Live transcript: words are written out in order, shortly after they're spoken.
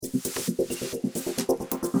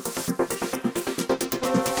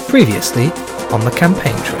Previously on the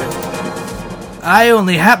campaign trail. I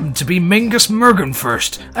only happen to be Mingus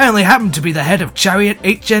Morgenfirst. I only happen to be the head of Chariot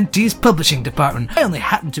HNT's publishing department. I only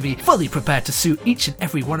happen to be fully prepared to sue each and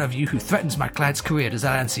every one of you who threatens my client's career. Does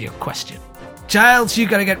that answer your question? Childs, you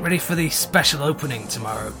gotta get ready for the special opening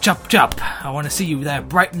tomorrow. Chop chop. I want to see you there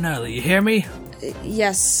bright and early, you hear me?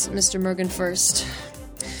 Yes, Mr. Morgenfirst.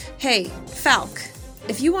 Hey, Falk,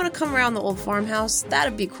 if you want to come around the old farmhouse,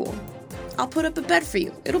 that'd be cool. I'll put up a bed for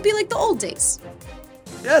you. It'll be like the old days.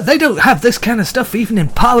 Yeah, they don't have this kind of stuff even in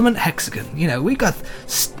Parliament Hexagon. You know, we got,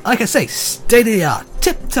 like I say, state-of-the-art,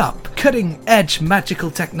 tip-top, cutting-edge magical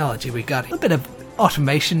technology. We got a bit of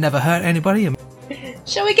automation, never hurt anybody.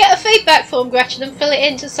 Shall we get a feedback form, Gretchen, and fill it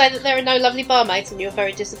in to say that there are no lovely barmaids and you're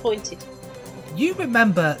very disappointed? You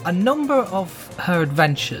remember a number of her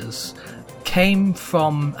adventures came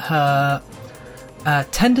from her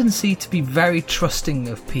tendency to be very trusting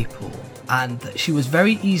of people, and that she was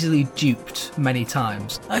very easily duped many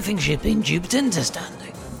times. I think she'd been duped into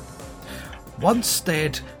standing. Once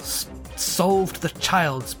they'd solved the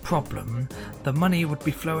child's problem, the money would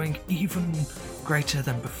be flowing even greater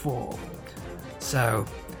than before. So,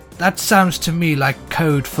 that sounds to me like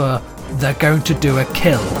code for they're going to do a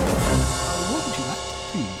kill. What would you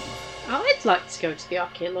like to do? I'd like to go to the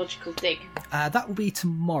archaeological dig. That will be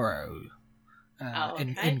tomorrow.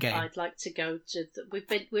 Okay. In game. I'd like to go to.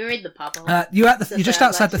 We're in the pub. You're just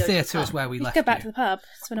outside I'd the like to go to theatre the is where we You left could go back you. to the pub.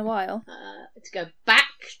 It's been a while. To go back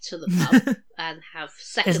to the pub and have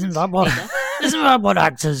seconds. Isn't that what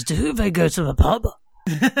actors do? They go to the pub.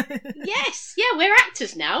 Yes, yeah, we're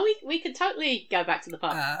actors now. We can totally go back to the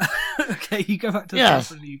pub. Okay, you go back to the Yes.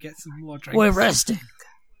 pub and you get some more drinks. We're resting.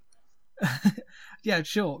 Yeah,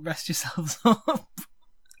 sure. Rest yourselves up.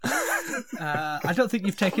 I don't think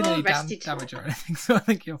you've taken Well, any rested. damage or anything, so I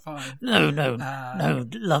think you're fine. No,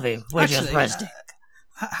 lovey. We're just Actually, resting.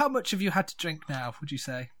 How much have you had to drink now, would you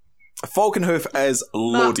say? Falconhoof is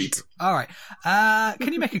loaded. All right.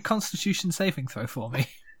 Can you make a Constitution saving throw for me?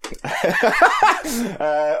 I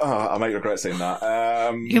might regret saying that.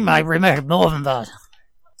 You might remember more than that.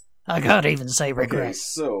 I can't even say Okay, regret.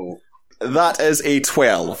 so that is a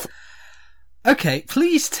 12. Okay,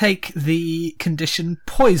 please take the condition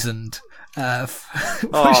poisoned. Which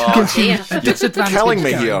Oh, gives you dear. a disadvantage. Killing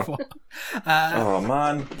me going here. for- Oh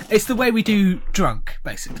man. It's the way we do drunk,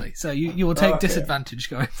 basically. So you will take Okay. disadvantage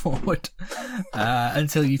going forward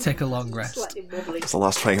until you take a long rest. Slightly wobbly. It's the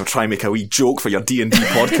last time I'll try and make a wee joke for your D&D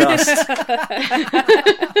podcast.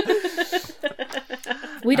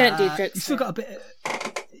 We don't do jokes. You've still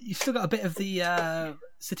got a bit of the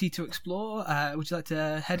city to explore. Would you like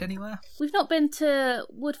to head anywhere? We've not been to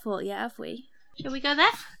Woodfort yet, have we? Shall we go there?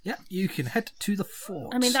 Yeah, you can head to the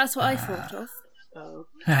fort. I mean, that's what I thought of. Oh,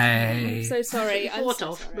 Hey. I'm so sorry. I'm sort so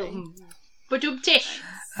of. sorry. Ba-dum-tish.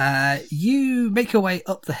 You make your way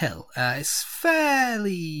up the hill. It's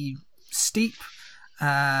fairly steep.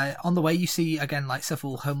 On the way, you see again like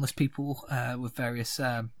several homeless people with various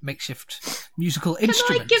makeshift musical Can I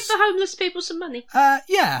instruments. give the homeless people some money?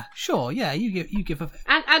 Yeah, sure. Yeah, you give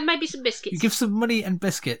And maybe some biscuits. you give some money and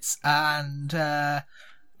biscuits, and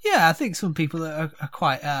yeah, I think some people are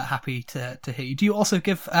quite happy to hear you. Do you also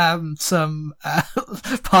give some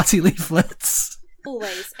party leaflets?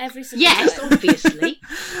 Always, every single Yes, time. obviously.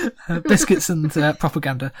 Biscuits and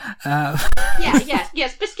propaganda.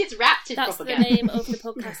 Yes, biscuits wrapped in That's the propaganda. name of the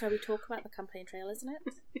podcast where we talk about the campaign trail, isn't it?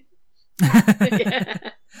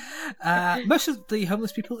 Most of the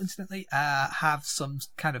homeless people, incidentally, have some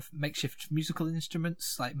kind of makeshift musical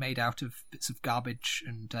instruments, like made out of bits of garbage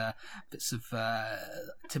and bits of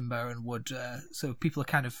timber and wood. So people are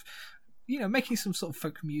kind of, making some sort of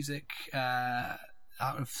folk music out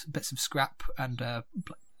of bits of scrap and,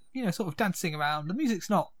 sort of dancing around. The music's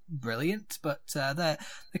not brilliant, but they're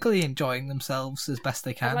clearly enjoying themselves as best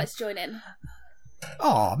they I'd can. like to join in.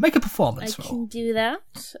 Oh, make a I performance roll. can do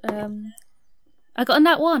that. I got a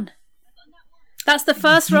nat 1. That's the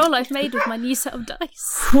first roll I've made with my new set of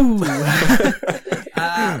dice. Ooh.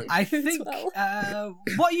 I think. 12.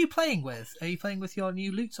 What are you playing with? Are you playing with your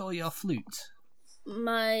new lute or your flute?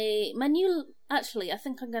 My new... Actually, I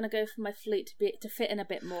think I'm going to go for my flute to fit in a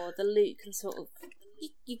bit more. The lute can sort of...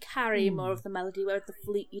 You carry more of the melody, whereas the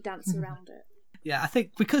flute, you dance around it. Yeah, I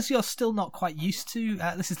think because you're still not quite used to.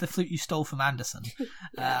 This is the flute you stole from Anderson.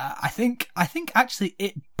 I think actually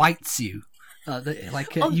it bites you. You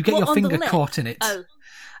get your on the finger lip? caught in it. Oh.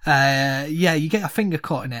 Yeah, you get your finger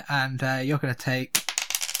caught in it, and you're going to take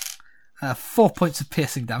 4 points of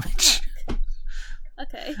piercing damage.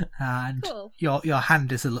 Okay. And Cool. your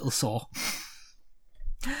hand is a little sore.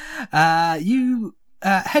 You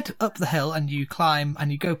head up the hill and you climb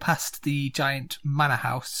and you go past the giant manor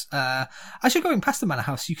house. As you're going past the manor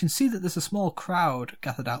house, you can see that there's a small crowd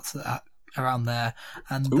gathered around there,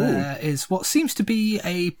 and there is what seems to be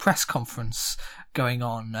a press conference going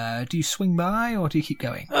on. Do you swing by or do you keep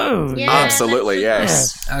going? Oh, Yeah, Absolutely,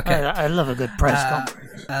 that's- yes. Okay. I love a good press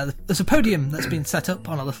conference. There's a podium that's been set up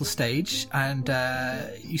on a little stage, and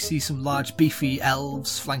you see some large, beefy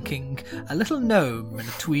elves flanking a little gnome in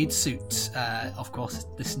a tweed suit. Of course,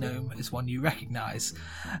 this gnome is one you recognise.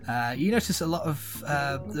 You notice a lot of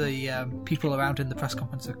the people around in the press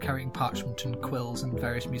conference are carrying parchment and quills and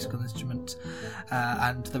various musical instruments,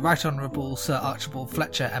 and the Right Honourable Sir Archibald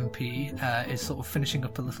Fletcher MP is sort of finishing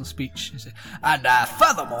up a little speech. And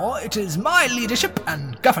furthermore, it is my leadership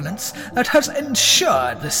and governance that has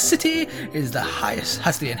ensured the city has the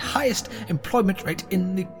highest employment rate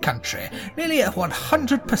in the country. Nearly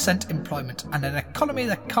 100% employment and an economy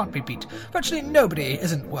that can't be beat. Virtually nobody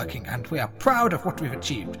isn't working, and we are proud of what we've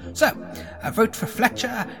achieved. So, a vote for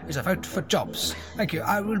Fletcher is a vote for jobs. Thank you.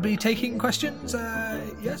 I will be taking questions.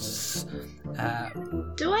 Yes?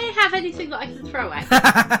 Do I have anything that I can throw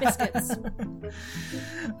at? Biscuits.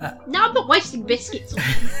 No, I'm not wasting biscuits.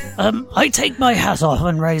 I take my hat off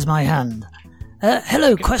and raise my hand.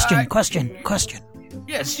 Hello, question.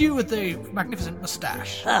 Yes, you with the magnificent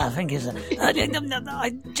moustache. Thank you, sir.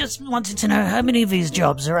 I just wanted to know how many of these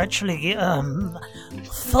jobs are actually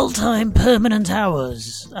full-time permanent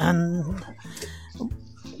hours, and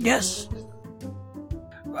yes.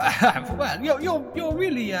 Well, you're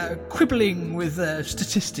really quibbling with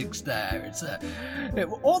statistics there. It's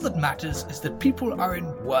all that matters is that people are in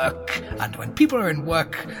work, and when people are in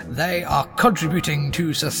work, they are contributing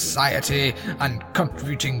to society and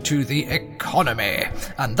contributing to the economy,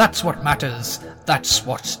 and that's what matters. That's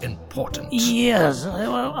what's important. Yes,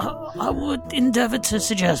 I would endeavour to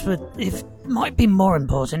suggest, but it might be more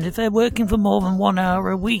important if they're working for more than 1 hour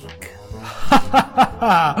a week.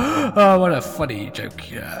 Oh, what a funny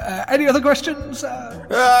joke. Any other questions?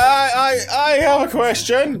 I have a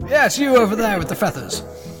question. Yes, you over there with the feathers.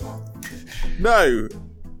 No.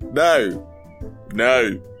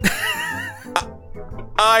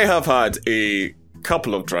 I have had a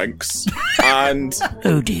couple of drinks, and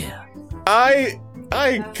Oh dear.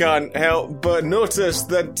 I can't help but notice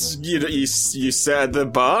that you sat at the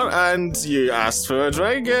bar and you asked for a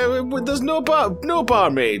drink. There's no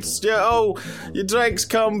barmaids. Your drinks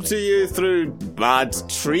come to you through bad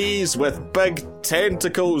trees with big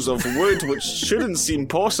tentacles of wood, which shouldn't seem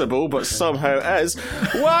possible, but somehow is.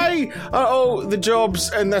 Why are all the jobs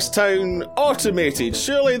in this town automated?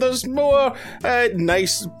 Surely there's more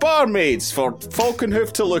nice barmaids for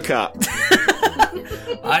Falconhoof to look at.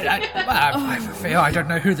 I fear I don't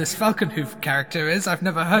know who this Falconhoof character is. I've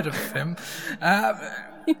never heard of him.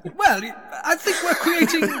 Well, I think we're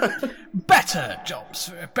creating better jobs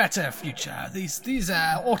for a better future. These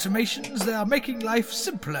automations, they are making life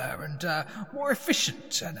simpler and more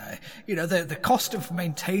efficient. And the cost of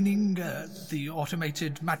maintaining the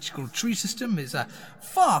automated magical tree system is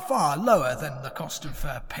far lower than the cost of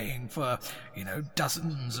paying for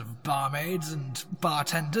dozens of barmaids and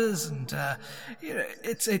bartenders, and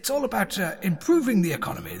it's all about improving the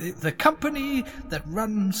economy. The company that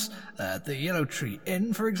runs the Yellow Tree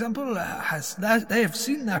Inn, for example, they have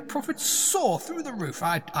seen their profits soar through the roof.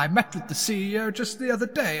 I met with the CEO just the other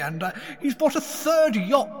day, and he's bought a third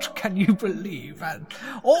yacht. Can you believe? And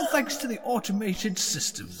all thanks to the automated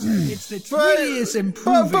systems. It really is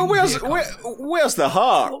improving. But where's the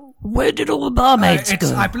heart? Where did all the barmaids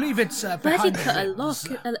go? I believe it's Where do behind you the put a hills.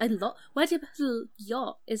 lock? Where do you put a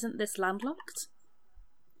yacht? Isn't this landlocked?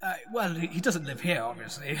 Well, he doesn't live here,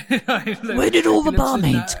 obviously. Where did all the He lives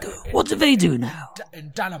barmaids go? What do they do now?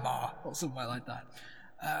 In Danamar, or somewhere like that.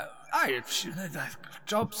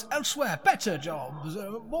 Jobs elsewhere, better jobs,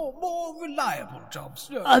 more reliable jobs.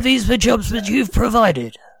 Are these the jobs that you've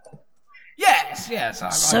provided? Yes.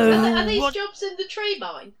 So- Are these what- jobs in the tree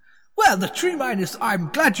mine? Well, the tree mine is... I'm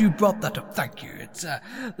glad you brought that up, thank you. It's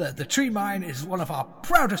the tree mine is one of our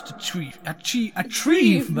proudest achievements,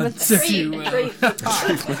 if you will.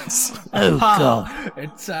 Oh God.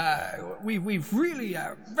 It's we've really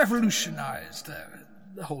revolutionised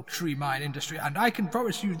the whole tree mine industry, and I can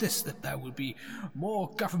promise you this, that there will be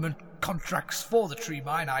more government contracts for the tree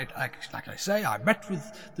mine. Like I say, I met with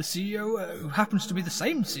the CEO, who happens to be the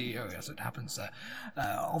same CEO, as it happens,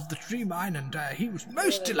 of the tree mine, and he was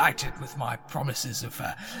most delighted with my promises of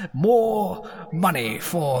more money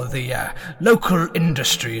for the local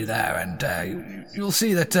industry there, and you'll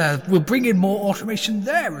see that we'll bring in more automation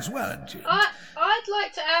there as well. I'd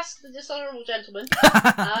like to ask the dishonourable gentleman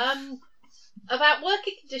about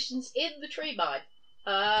working conditions in the tree mine.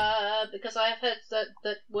 Because I have heard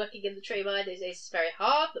that working in the tree mine is very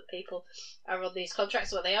hard, that people are on these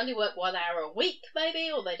contracts where they only work 1 hour a week,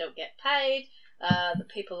 maybe, or they don't get paid. That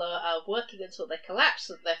people are working until they collapse,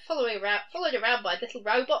 that they're followed around by little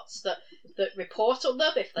robots that report on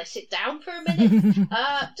them if they sit down for a minute. Do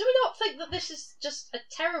we not think that this is just a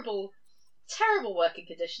terrible working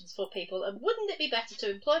conditions for people, and wouldn't it be better to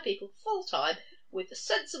employ people full-time with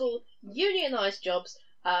sensible, unionised jobs,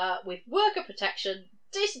 with worker protection,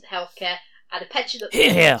 decent healthcare, and a pension at the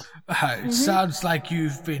Here. It sounds like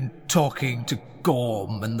you've been talking to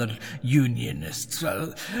Gorm and the unionists.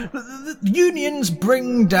 The unions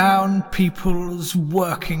bring down people's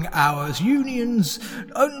working hours. Unions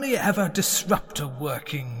only ever disrupt a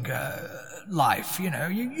working life, you know.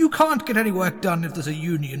 You can't get any work done if there's a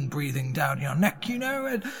union breathing down your neck, you know.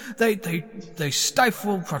 And they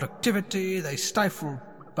stifle productivity, they stifle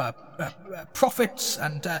profits,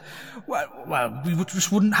 and we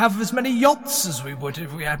just wouldn't have as many yachts as we would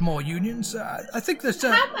if we had more unions. I think there's How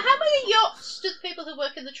many yachts do the people who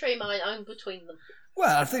work in the tree mine own between them?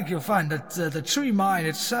 well, I think you'll find that the tree mine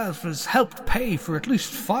itself has helped pay for at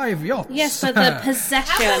least 5 yachts. Yes, for the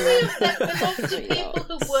possession. How many of them belong to people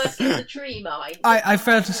who work in the tree mine? I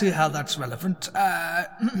fail to see how that's relevant.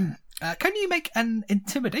 Can you make an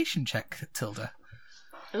intimidation check, Tilda?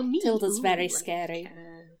 Oh, me? Tilda's very Ooh, scary.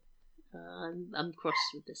 I'm cross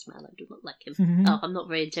with this man. I do not like him. Oh, I'm not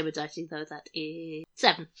very intimidating though. That is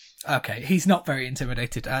 7. Okay, he's not very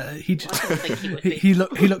intimidated. He I don't think he would be. he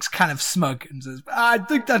looks kind of smug and says, "I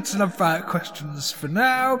think that's enough questions for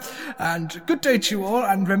now. And good day to you all.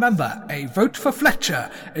 And remember, a vote for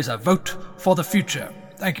Fletcher is a vote for the future.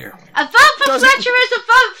 Thank you." A vote for Fletcher is a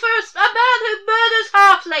vote for a man who murders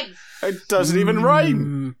halflings. It doesn't even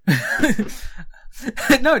rhyme.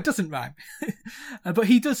 No, it doesn't rhyme. But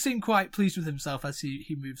he does seem quite pleased with himself as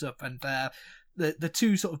he moves up, and the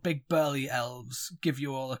two sort of big burly elves give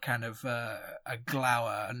you all a kind of a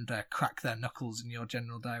glower and crack their knuckles in your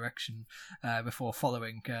general direction before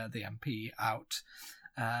following the MP out.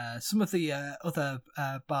 Some of the other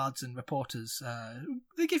bards and reporters,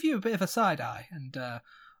 they give you a bit of a side eye, and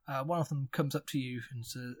one of them comes up to you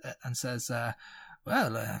and says,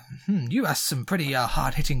 well, you asked some pretty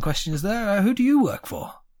hard-hitting questions there. Who do you work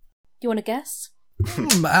for? You want to guess?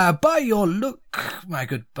 By your look, my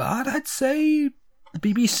good bard, I'd say the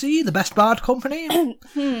BBC, the best bard company.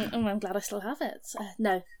 I'm glad I still have it.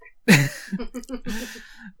 No.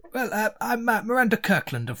 Well, I'm Miranda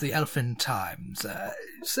Kirkland of the Elfin Times.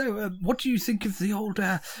 So, what do you think of the old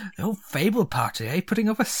Fable party, putting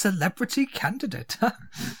up a celebrity candidate?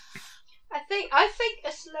 I think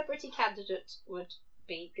a celebrity candidate would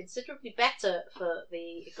be considerably better for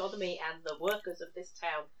the economy and the workers of this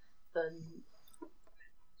town than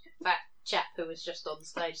that chap who was just on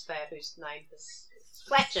stage there, whose name was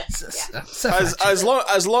Fletcher. As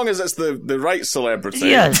long as it's the right celebrity.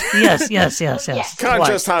 Yes. Can't Right,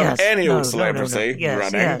 just have yes. any old No, celebrity Yes,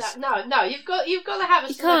 running. yes. No, you've got to have a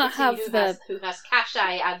You can't celebrity have who has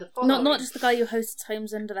cachet and a following. Not just the guy who hosts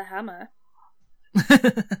Homes Under the Hammer.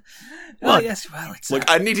 Oh, yes, well, it's... Look,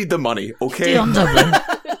 I needed the money, okay? Dion Dublin.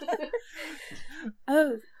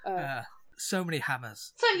 so many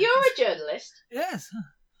hammers. So you're a journalist. Yes.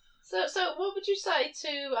 So what would you say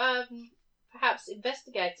to perhaps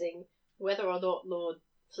investigating whether or not Lord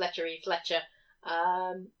Fletcher is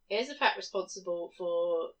in fact responsible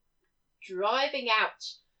for driving out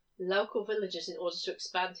local villagers in order to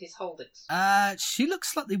expand his holdings? She looks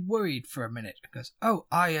slightly worried for a minute and goes, "Oh,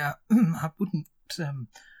 I wouldn't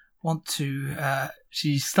want to."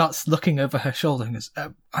 She starts looking over her shoulder and goes,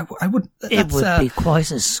 "I wouldn't." It would be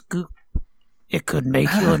quite a scoop. It could make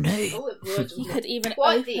your name. Oh, it would. You could even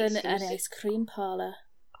Quite the open an exclusive. ice cream parlour.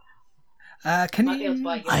 Can Might be able to you?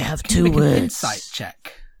 buy you I have Can you 2 make an words. insight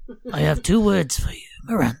check? I have 2 words for you,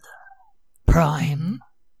 Miranda. Prime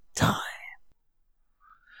time.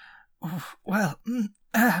 Oh, well,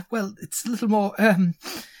 it's a little more.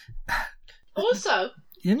 Also,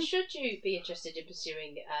 Yeah? should you be interested in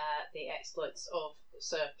pursuing the exploits of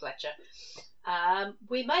Sir Fletcher,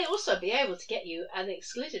 we may also be able to get you an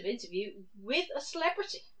exclusive interview with a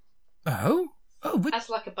celebrity But, as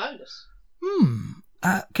like a bonus.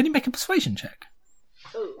 can you make a persuasion check?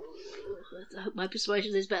 Oh, I hope my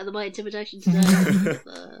persuasion is better than my intimidation today.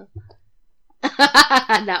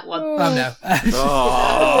 That one. Oh no.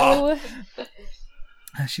 Oh.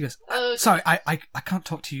 She goes, Okay. "Sorry, I can't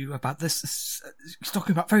talk to you about this. He's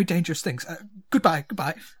talking about very dangerous things. Goodbye."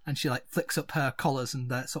 And she flicks up her collars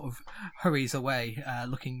and sort of hurries away,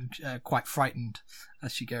 looking quite frightened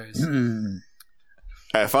as she goes.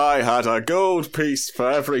 If I had a gold piece for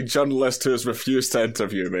every journalist who has refused to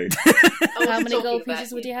interview me. How many gold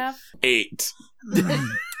pieces would you have? 8.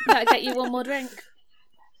 That'll get you one more drink.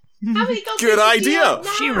 How many gold Good pieces do you idea. have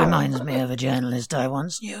now? She reminds me of a journalist I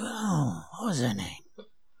once knew. Oh, what was her name?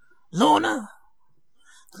 Lorna?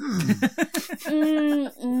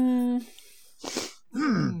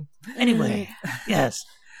 Anyway, yes.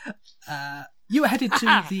 You are headed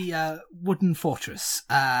to the wooden fortress.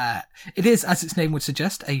 It is, as its name would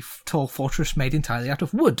suggest, a tall fortress made entirely out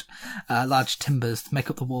of wood. Large timbers that make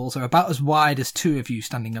up the walls are about as wide as two of you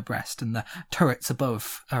standing abreast, and the turrets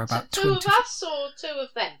above are about So 2 20. of us or 2 of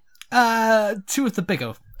them? Two of the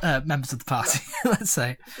bigger members of the party, let's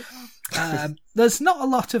say. There's not a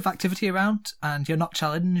lot of activity around, and you're not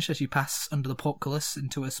challenged as you pass under the portcullis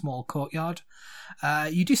into a small courtyard.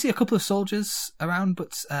 You do see a couple of soldiers around,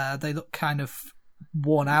 but they look kind of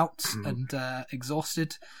worn out and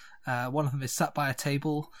exhausted. One of them is sat by a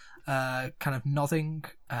table, kind of nodding,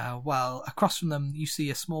 while across from them you see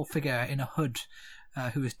a small figure in a hood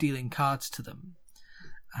who is dealing cards to them.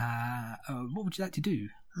 What would you like to do?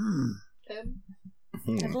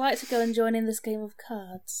 I'd like to go and join in this game of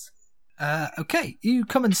cards. Okay, you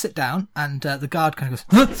come and sit down, and the guard kind of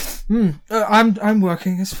goes, I'm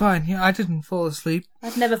working, it's fine. Yeah, I didn't fall asleep.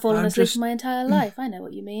 I've never fallen I'm asleep just- in my entire life. I know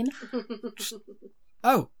what you mean.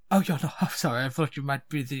 Oh, you're not. Oh, sorry, I thought you might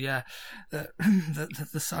be the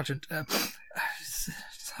sergeant.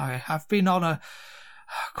 Sorry, I've been on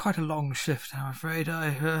quite a long shift, I'm afraid.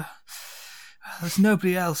 There's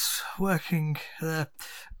nobody else working the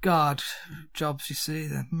guard jobs, you see.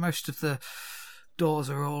 Most of the doors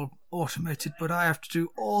are all automated, but I have to do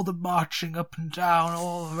all the marching up and down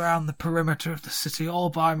all around the perimeter of the city all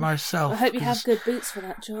by myself. I hope you have good boots for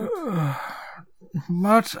that job.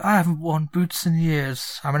 But I haven't worn boots in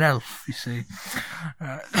years. I'm an elf, you see.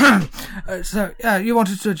 So, you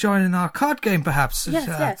wanted to join in our card game, perhaps?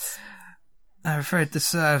 Yes. I'm afraid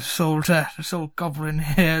this old goblin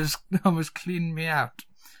here has almost cleaned me out.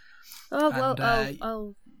 Oh, well, And,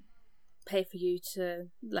 I'll pay for you to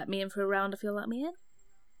let me in for a round if you'll let me in.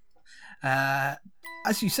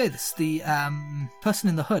 As you say this, the person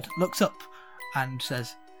in the hood looks up and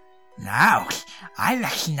says, "Now, I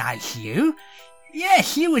recognise you.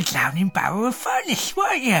 Yes, you were down in Barrow of Furnace,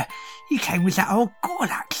 weren't you? You came with that old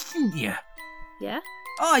Gorlax, didn't you? Yeah?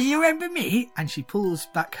 Oh, you remember me?" And she pulls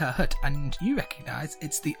back her hood, and you recognise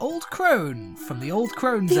it's the old crone from the old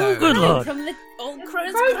crone zone. Good lord. From the old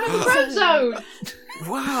crone's Crone zone!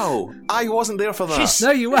 Wow, I wasn't there for that. She's-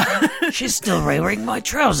 No, you were. She's still wearing my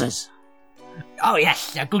trousers. Oh,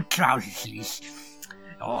 yes, they're good trousers, these.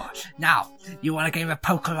 Oh, now, you want a game of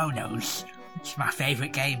Pokeronos? It's my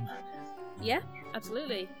favourite game. Yeah,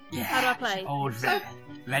 absolutely. Yeah. How do I play? Old So,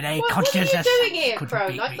 Rene What are you Conscious doing here, couldn't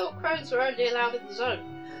Crone? beat I me. thought crones were only allowed in the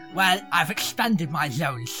zone. Well, I've expanded my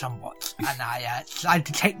zone somewhat, and I decided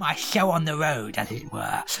to take my show on the road, as it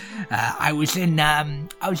were. I was in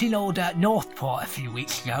old Northport a few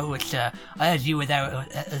weeks ago, which I heard you were there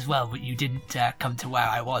as well, but you didn't come to where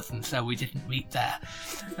I was, and so we didn't meet there.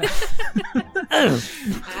 Oh,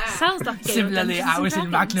 Sounds like a game of Similarly, Dungeons I was and in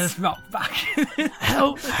Dragons. Magnus Rock back.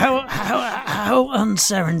 how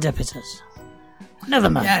unserendipitous. Never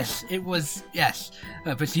mind. Yes, it was. Yes,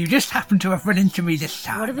 but you just happened to have run into me this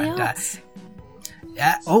time. What are the and, odds?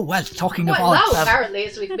 yeah. Oh well, talking Quite of low, odds, apparently,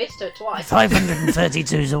 as we've missed her twice.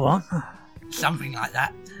 532 to 1. something like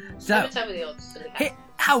that. So, Never tell me the odds. silly cat.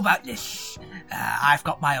 how about this? I've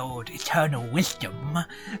got my old eternal wisdom,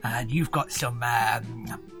 and you've got some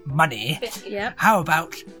money. Biscuit. Yep. How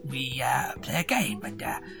about we play a game, and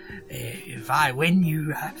if I win,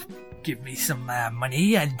 you give me some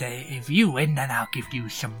money, and if you win, then I'll give you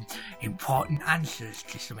some important answers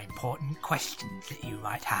to some important questions that you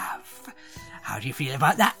might have. How do you feel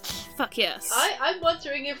about that? Fuck yes. I'm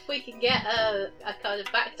wondering if we can get a kind of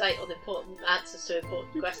backdate on important answers to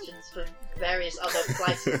important questions from various other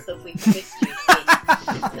places that we've missed you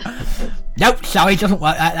in. Nope, sorry, doesn't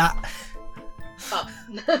work like that. Oh.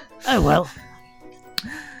 Oh well.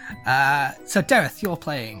 So, Dareth, you're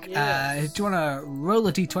playing. Yes. Do you want to roll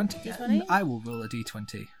a d20? D20? I will roll a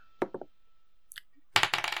d20.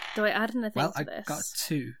 Do I add anything Well, to I this? got a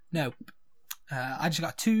 2. No. I just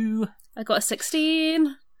got 2. I got a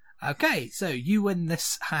 16. Okay, so you win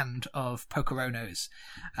this hand of Pokeronos.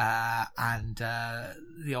 And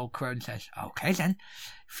the old crone says, "Okay then,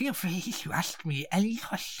 feel free to ask me any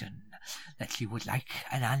question that you would like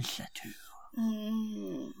an answer to."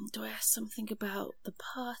 Do I ask something about the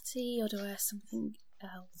party or do I ask something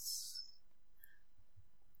else?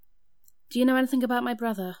 Do you know anything about my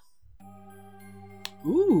brother?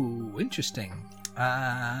 Ooh, interesting.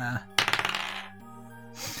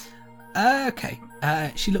 Okay.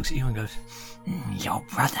 She looks at you and goes, your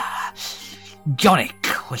brother, Jonic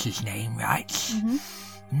was his name, right?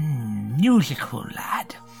 Musical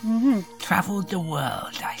lad. Travelled the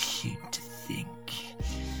world, I seem to think.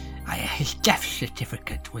 His death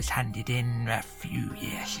certificate was handed in a few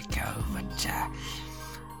years ago, but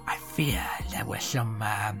I fear there were some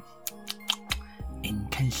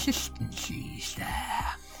inconsistencies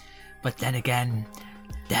there. But then again,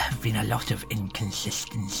 there have been a lot of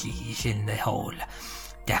inconsistencies in the whole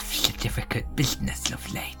death certificate business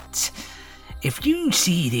of late. If you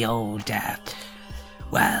see the old,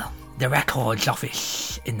 the records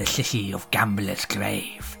office in the city of Gambler's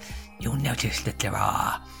Grave, you'll notice that there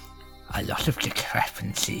are a lot of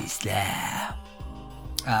discrepancies there.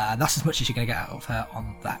 That's as much as you're going to get out of her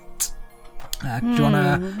on that.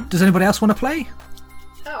 Does anybody else want to play?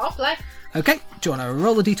 Oh, I'll play. Okay, do you want to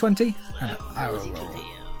roll the d20? I will roll.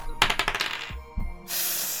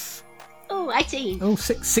 Oh, 18. Oh,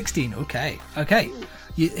 16. Okay.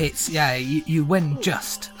 You win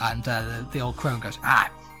just, and the old crone goes,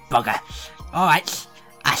 bugger. All right,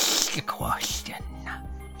 ask a question.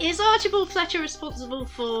 Is Archibald Fletcher responsible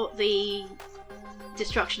for the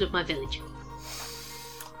destruction of my village?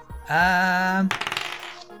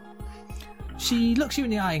 She looks you in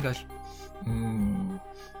the eye and goes,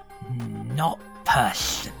 not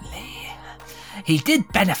personally. He did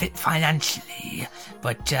benefit financially,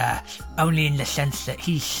 but only in the sense that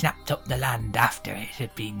he snapped up the land after it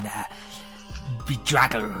had been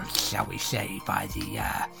bedraggled, shall we say, by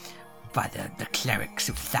the clerics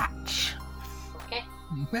of Thatch. Okay.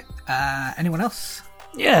 Anyone else?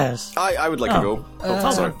 Yes. I would like to go.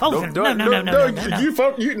 Fulton. No.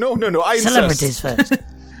 No. I'm Celebrities first.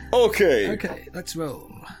 Okay. Okay, let's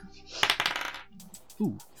roll.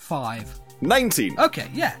 Ooh, 5. 19. Okay,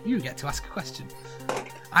 yeah, you get to ask a question.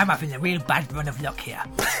 I'm having a real bad run of luck here.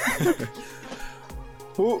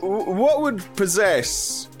 What would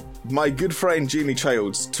possess my good friend Jeannie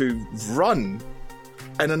Childs to run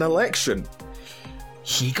in an election?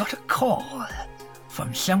 She got a call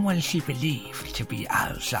from someone she believed to be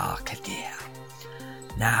Alzar Kadir.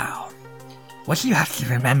 Now, what you have to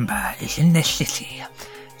remember is in this city,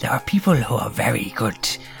 there are people who are very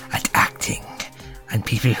good at acting and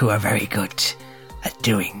people who are very good at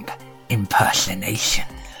doing impersonations.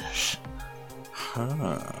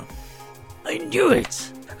 I knew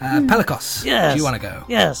it. Pelikos, Yes. do you want to go?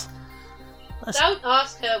 Yes. Don't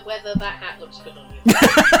ask her whether that hat looks good on you.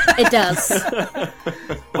 It does.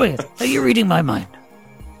 Wait, are you reading my mind?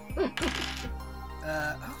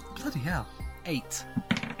 Bloody hell. 8.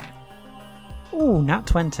 Ooh, nat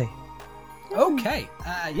 20. Okay,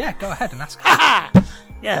 yeah, go ahead and ask.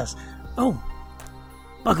 Yes. Oh,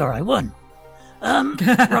 bugger, I won.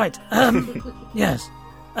 Right. Yes.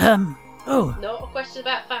 Oh, Not a question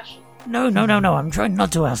about fashion. no. I'm trying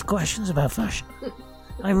not to ask questions about fashion.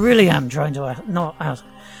 I really am trying to not ask.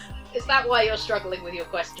 Is that why you're struggling with your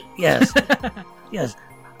question? Yes. Yes.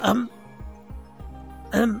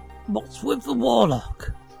 What's with the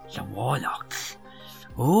warlock? The warlock?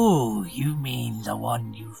 Oh, you mean the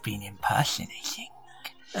one you've been impersonating?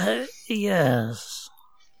 Yes.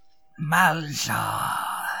 Malzar.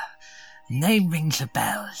 Name rings a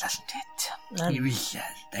bell, doesn't it?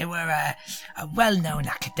 They were a well-known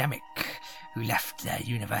academic who left their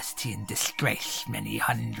university in disgrace many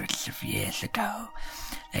hundreds of years ago.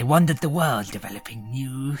 They wandered the world developing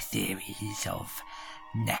new theories of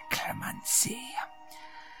necromancy.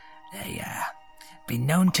 They been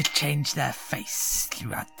known to change their face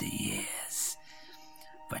throughout the years.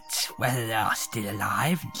 But whether they are still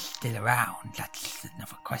alive and still around, that's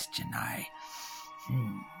another question.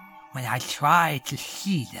 When I try to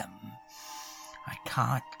see them, I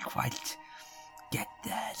can't quite get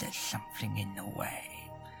there. There's something in the way.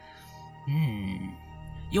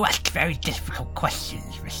 You ask very difficult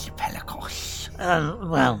questions, Mr. Pelikos.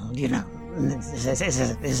 Well, you know,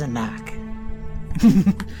 there's a knack.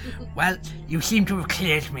 Well, you seem to have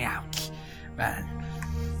cleared me out. Well,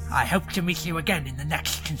 I hope to meet you again in the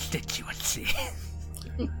next constituency.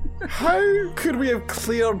 How could we have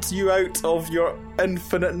cleared you out of your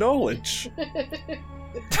infinite knowledge?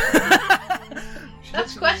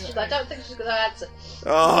 That's a question I don't think she's going to answer.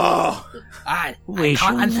 Oh, I We can't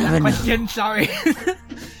shall answer never that know. question, sorry.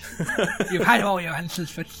 You've had all your answers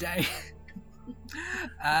for today.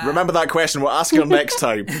 remember that question. We'll ask her next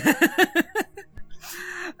time.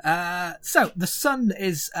 So, the sun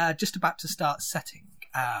is just about to start setting.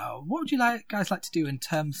 What would you guys like to do in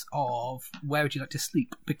terms of where would you like to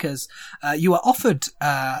sleep? Because you were offered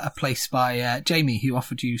a place by Jamie, who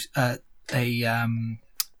offered you a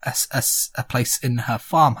place in her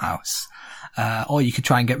farmhouse. or you could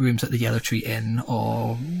try and get rooms at the Yellow Tree Inn,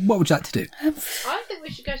 or what would you like to do? I think we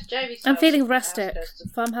should go to Jamie's I'm house feeling and rustic. ask her some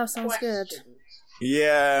Farmhouse sounds good. questions.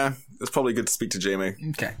 Yeah, it's probably good to speak to Jamie.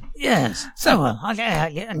 Okay. Yes. So, well,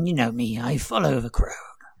 and you know me, I follow the crowd.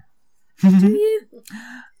 Do you?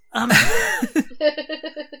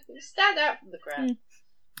 Stand out from the crowd.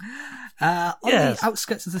 On Yes. the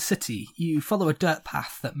outskirts of the city, you follow a dirt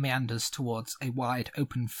path that meanders towards a wide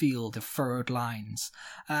open field of furrowed lines.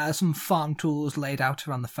 Some farm tools laid out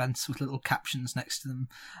around the fence with little captions next to them,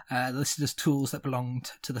 listed as tools that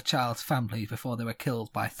belonged to the child's family before they were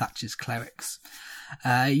killed by Thatcher's clerics.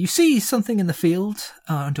 You see something in the field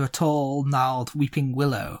under a tall, gnarled weeping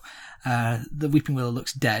willow. The weeping willow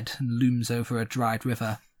looks dead and looms over a dried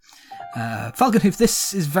river. Falconhoof,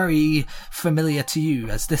 this is very familiar to you,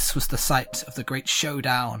 as this was the site of the great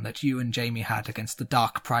showdown that you and Jamie had against the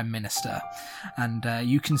Dark Prime Minister. And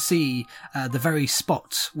you can see the very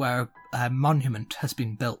spot where a monument has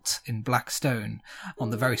been built in black stone, on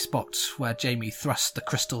the very spot where Jamie thrust the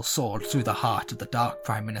crystal sword through the heart of the Dark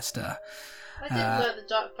Prime Minister. I didn't know the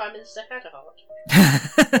Dark Prime Minister had a heart.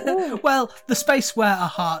 Well, the space where a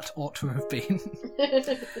heart ought to have been.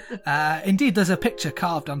 Indeed, there's a picture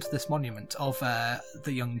carved onto this monument of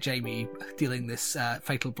the young Jamie dealing this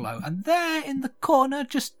fatal blow. And there in the corner,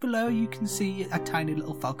 just below, you can see a tiny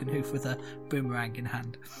little Falconhoof with a boomerang in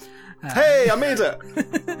hand. Hey, I made it!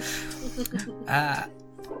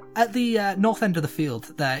 At the north end of the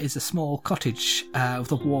field, there is a small cottage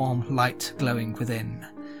with a warm light glowing within.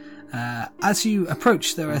 As you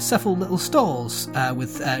approach, there are several little stalls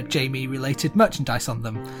with Jamie-related merchandise on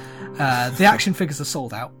them. The action figures are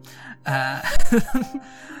sold out.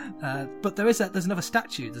 But there's another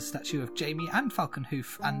statue. There's a statue of Jamie and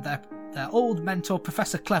Falconhoof and their old mentor,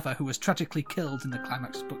 Professor Clever, who was tragically killed in the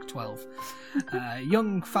climax of Book 12.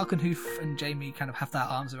 Young Falconhoof and Jamie kind of have their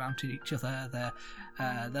arms around each other.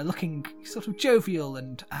 They're looking sort of jovial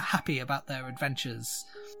and happy about their adventures.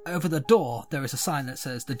 Over the door, there is a sign that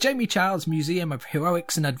says, "The Jamie Childs Museum of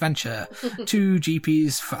Heroics and Adventure. 2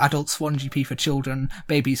 GPs for adults, 1 GP for children.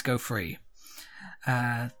 Babies go free."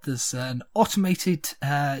 There's an automated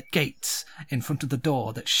gate in front of the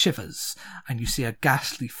door that shivers, and you see a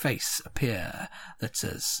ghastly face appear that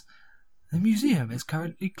says, "The museum is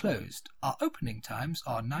currently closed. Our opening times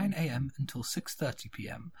are 9 a.m. until 6:30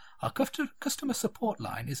 p.m. Our customer support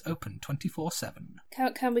line is open 24/7.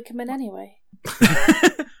 Can we come in anyway?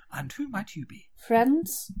 And who might you be?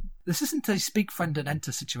 Friends? This isn't a speak friend and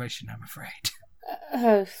enter situation, I'm afraid.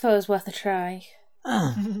 Oh, thought it was worth a try.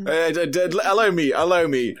 Allow me.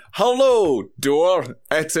 Hello, door.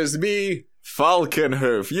 It is me,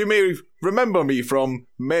 Falconhoof. You may remember me from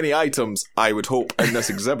many items, I would hope, in this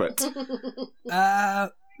exhibit.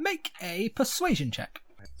 Make a persuasion check.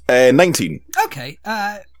 19. Okay,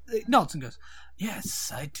 it nods and goes,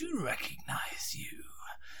 "Yes, I do recognise you.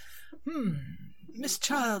 Miss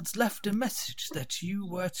Childs left a message that you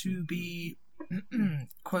were to be,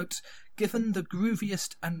 quote, given the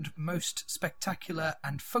grooviest and most spectacular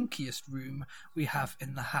and funkiest room we have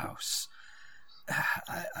in the house."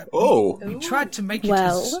 We tried to make it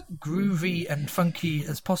as groovy and funky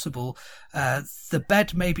as possible. The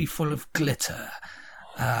bed may be full of glitter.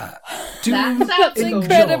 That sounds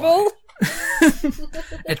incredible.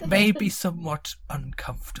 It may be somewhat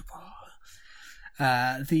uncomfortable.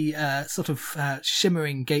 The sort of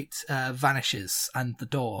shimmering gate vanishes and the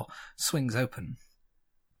door swings open.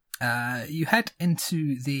 You head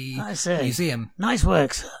into the museum. Nice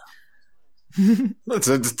work, sir.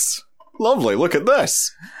 It's lovely. Look at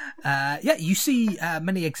this. You see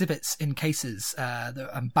many exhibits in cases.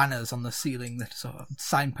 There are banners on the ceiling that are sort of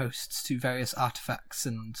signposts to various artifacts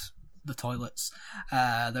and the toilets.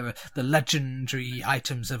 There are the legendary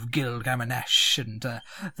items of Gilgamesh, and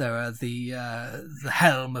there are the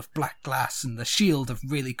helm of black glass and the shield of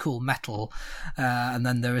really cool metal. And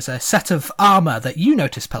then there is a set of armour that you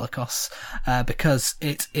notice, Pelikos, because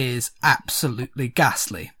it is absolutely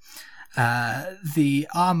ghastly. The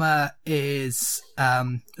armour is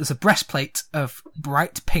there's a breastplate of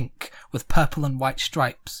bright pink with purple and white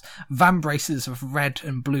stripes, vambraces of red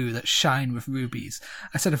and blue that shine with rubies,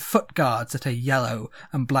 a set of foot guards that are yellow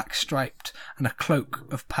and black striped, and a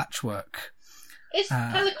cloak of patchwork. Is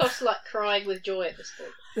Pelikos like crying with joy at this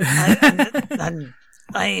point?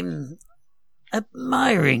 I'm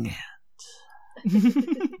admiring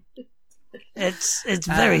it. It's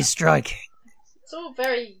very striking. It's all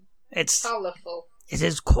very colourful. It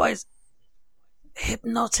is quite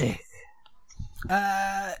hypnotic.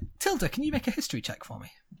 Tilda, can you make a history check for me?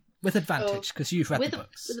 With advantage, because you've read the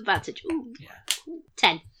books. With advantage. Ooh. Yeah.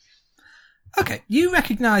 10. Okay, you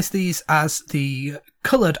recognise these as the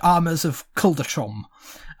coloured armours of Kuldatrom,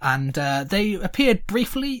 and they appeared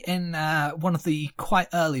briefly in one of the quite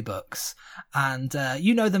early books, and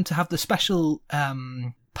you know them to have the special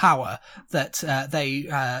power that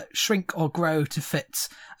they shrink or grow to fit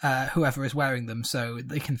whoever is wearing them, so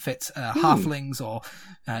they can fit halflings or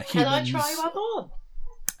humans. Can I try one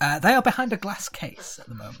on? They are behind a glass case at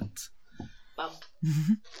the moment. Bum.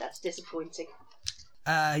 That's disappointing.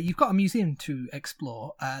 You've got a museum to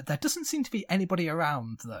explore. There doesn't seem to be anybody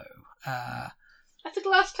around, though. Have the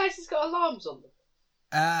glass cases got alarms on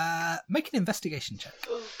them? Make an investigation check.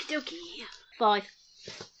 Okie dokie. 5.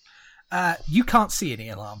 You can't see any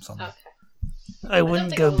alarms on them. Okay. I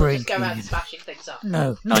wouldn't go Just breaking. go around smashing things up.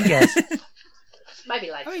 No, not yet. Maybe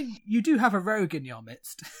later. I mean, you do have a rogue in your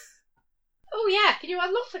midst. Oh yeah, can you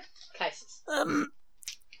unlock the cases?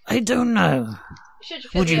 I don't know. Should you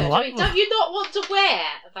Would you I like mean, don't you not want to wear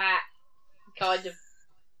that kind of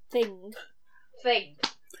Thing. thing?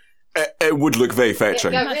 It would look very It'd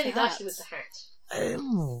fetching. go Nice really hat. nicely with the hat.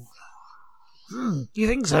 You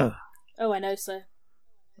think so? Oh, I know so.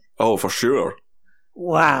 Oh, for sure.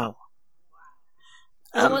 Wow.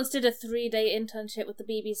 I once did a 3-day internship with the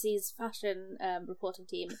BBC's fashion reporting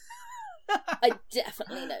team. I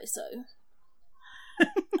definitely know so.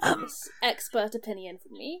 It's expert opinion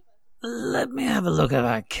from me. Let me have a look at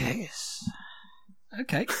that case.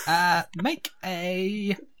 Okay. Make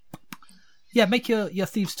your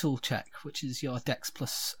thieves tool check, which is your Dex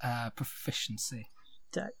plus proficiency.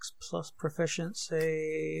 Dex plus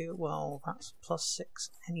proficiency. Well, that's +6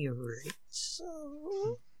 any rate.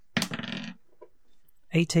 So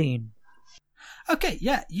 18. Okay,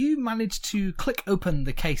 yeah, you managed to click open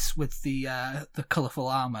the case with the colourful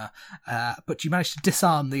armour, but you managed to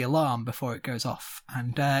disarm the alarm before it goes off,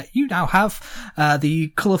 and you now have the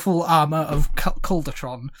colourful armour of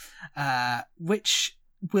Kuldatron, which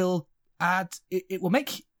will add. It will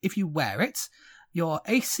make, if you wear it, your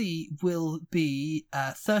AC will be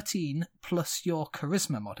 13 plus your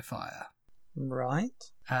charisma modifier.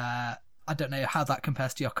 Right. I don't know how that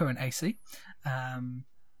compares to your current AC.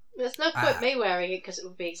 There's no point me wearing it because it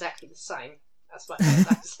would be exactly the same. That's what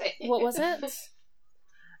I'm saying. What was it?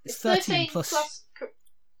 It's 13 plus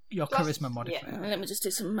your plus- charisma modifier. Let me just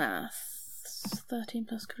do some math. 13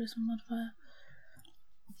 plus charisma modifier.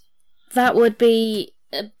 That would be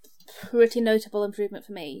a pretty notable improvement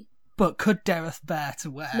for me. But could Dareth bear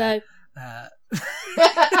to wear? No. Uh,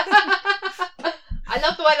 I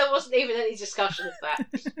love the way there wasn't even any discussion of that.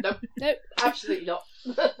 Nope, absolutely not.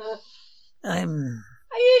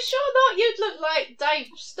 Are you sure not? You'd look like Dave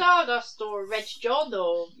Stardust or Reg John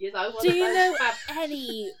or, one Do of you those know fab-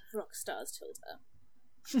 any rock stars, Tilda?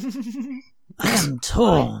 I am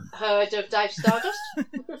torn. Heard of Dave Stardust?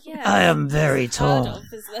 Yeah. I am very Heard torn. of,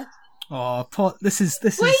 is there? oh, poor, this is We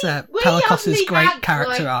Pelicos's only great had,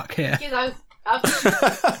 character like, arc here.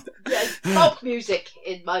 Folk music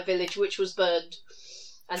in my village, which was burned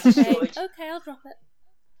and Okay, destroyed. okay, I'll drop it.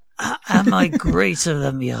 Am I greater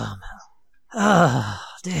than Yarmel? Ah,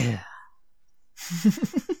 dear.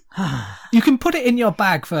 You can put it in your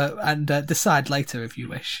bag and decide later if you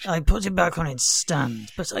wish. I put it back on its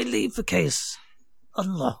stand, but I leave the case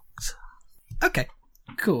unlocked. Okay,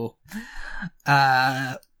 cool.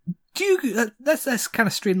 Do you let's kind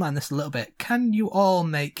of streamline this a little bit. Can you all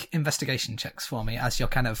make investigation checks for me as you're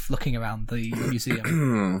kind of looking around the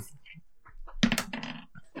museum?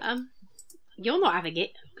 You're not having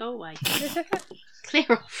it. Go away. Clear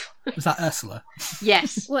off. Was that Ursula?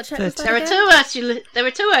 Yes. What check was that There are again? There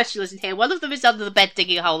are 2 Ursulas in here. One of them is under the bed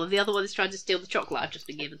digging a hole, and the other one is trying to steal the chocolate I've just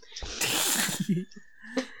been given.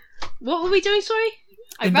 What were we doing? Sorry.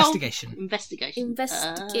 Investigation. Investigation.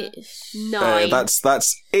 Investigation. 9.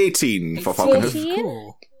 That's 18 for Falconhoof. 14?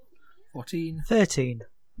 Cool. 14, 13.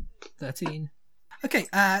 13. Okay,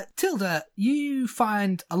 Tilda, you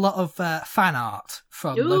find a lot of fan art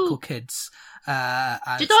from Ooh. local kids.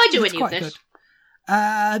 And Did I do it's any of quite this?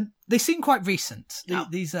 good. They seem quite recent. Oh.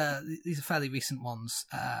 These are fairly recent ones.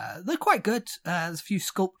 They're quite good. There's a few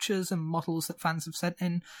sculptures and models that fans have sent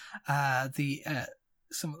in.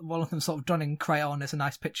 One of them sort of done in crayon is a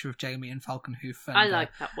nice picture of Jamie and Falconhoof. And, I like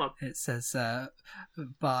that one. it says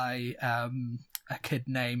by a kid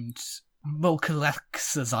named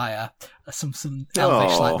Mulkalexazire, some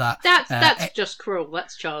Elvish like that. That's just cruel.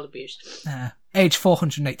 That's child abuse. Age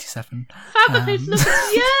 487. Falconhoof, look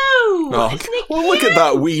at you! Oh, Isn't it well, look at cute?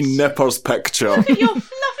 that wee nippers picture. Look at your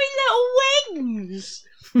fluffy little wings!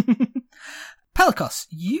 Pelicos,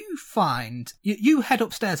 you head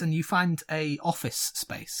upstairs and you find a office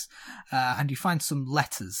space, and you find some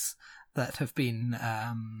letters that have been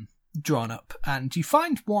drawn up, and you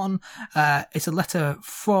find one. It's a letter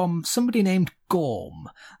from somebody named Gorm,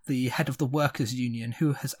 the head of the workers' union,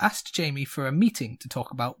 who has asked Jamie for a meeting to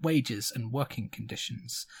talk about wages and working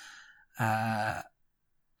conditions.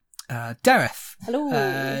 Dareth,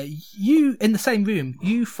 Hello. you in the same room,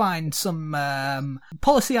 you find some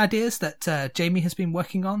policy ideas that Jamie has been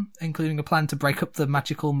working on, including a plan to break up the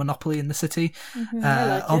magical monopoly in the city. I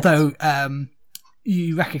like it. Although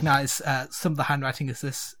you recognise some of the handwriting of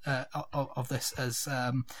this as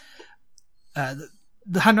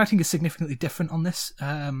the handwriting is significantly different on this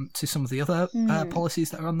to some of the other policies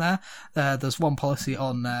that are on there. There's one policy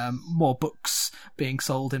on more books being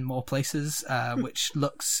sold in more places, which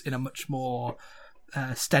looks in a much more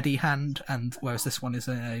steady hand, and whereas this one is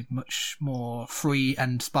a much more free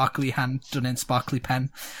and sparkly hand done in sparkly pen.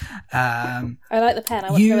 I like the pen.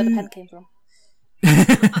 I want to know where the pen came from.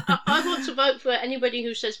 I want to vote for anybody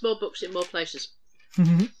who says more books in more places.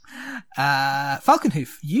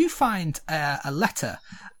 Falconhoof, you find a letter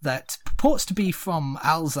that purports to be from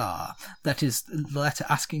Alzar, that is the letter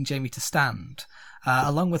asking Jamie to stand,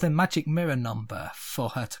 along with a magic mirror number for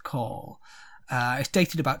her to call. It's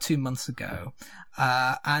dated about 2 months ago,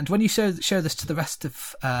 and when you show this to the rest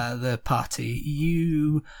of the party,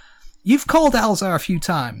 you've called Alzar a few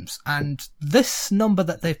times, and this number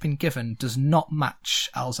that they've been given does not match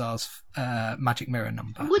Alzar's magic mirror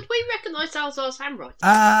number. Would we recognise Alzar's handwriting?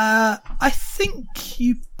 I think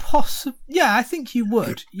you I think you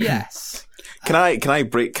would. Yes. Can I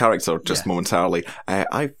break character just momentarily?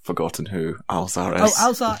 I've forgotten who Alzar is.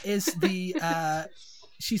 Oh, Alzar is the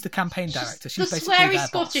she's the campaign director. She's the basically sweary their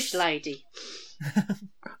Scottish boss. lady.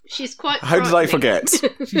 She's quite. How did I forget?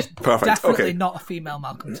 She's Perfect. definitely Okay. not a female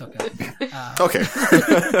Malcolm Tucker. Okay.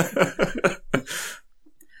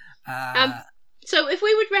 So, if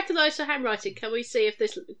we would recognise her handwriting, can we see if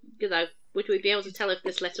this, would we be able to tell if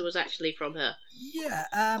this letter was actually from her? Yeah.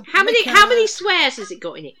 How many swears has it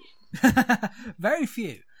got in it? Very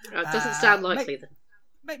few. Oh, it doesn't sound likely then.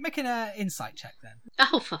 Make an insight check then.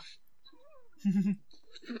 Oh, for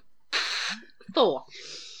 4.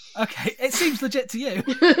 Okay, it seems legit to you.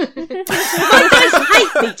 My guys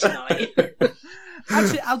hate me tonight.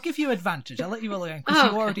 Actually, I'll give you advantage. I'll let you roll again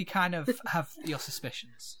because you already kind of have your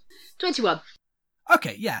suspicions. 21.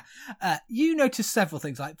 Okay, yeah. You notice several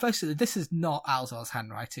things. Like, firstly, this is not Alzar's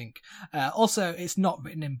handwriting. Also, it's not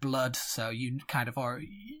written in blood, so you kind of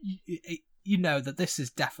you know that this is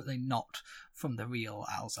definitely not from the real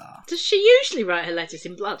Alzar. Does she usually write her letters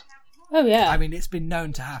in blood? Oh, yeah. I mean, it's been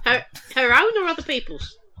known to happen. Her own or other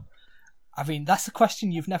people's? I mean, that's a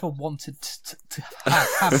question you've never wanted to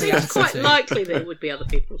have the It's answer quite to. likely that it would be other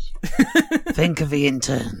people's. Think of the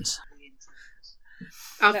interns.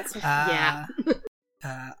 Yeah.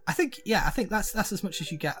 I think that's as much as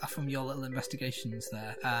you get from your little investigations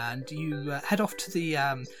there, and you head off to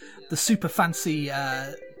the super fancy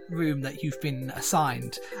room that you've been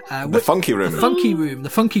assigned. The funky room. The funky room, the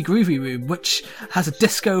funky groovy room, which has a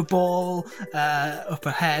disco ball up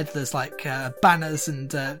ahead. There's like banners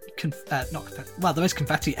and not confetti. Well, there is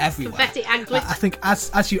confetti everywhere. Confetti and glitter. I think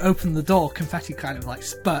as you open the door, confetti kind of like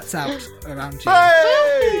spurts out around you.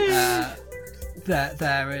 Hey!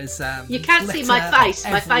 There is. You can't see my glitter face.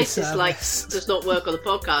 on My every face is like surface. does not work on the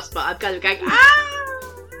podcast, but I'm kind of going ah.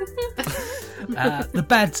 The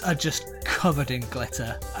beds are just covered in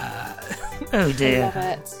glitter. Oh I love dear.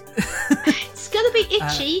 it. It's gonna be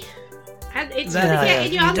itchy, and it's there- gonna get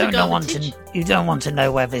in your You don't want undergarment. you don't want to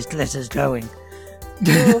know where this glitter's going.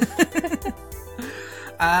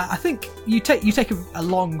 I think you take a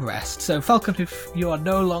long rest. So Falcon, if you are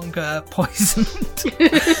no longer poisoned,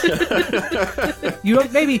 you are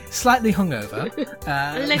maybe slightly hungover.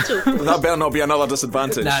 A little. That better not be another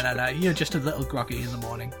disadvantage. No. You're just a little groggy in the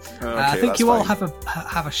morning. Okay, I think that's you all fine.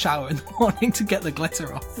 have a shower in the morning to get the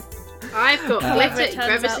glitter off. I've got However, glitter it turns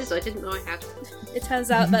crevices I didn't know I had. It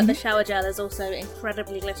turns out that the shower gel is also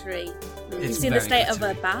incredibly glittery. You've It's seen the very state of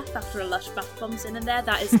glittery. a bath after a lush bath bombs in there.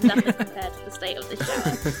 That is nothing compared to the state of this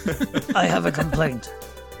shower. I have a complaint.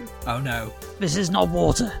 Oh no! This is not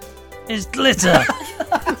water. It's glitter.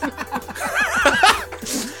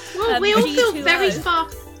 Well, we all feel G2O. very far.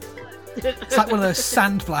 It's like one of those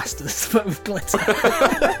sand blasters, but with glitter.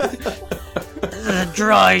 It's a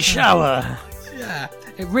dry shower. Yeah,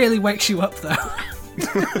 it really wakes you up though.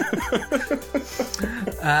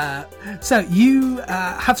 So you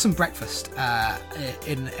have some breakfast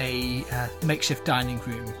in a makeshift dining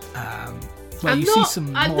room where you see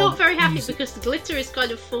some. I'm more not very happy music. because the glitter is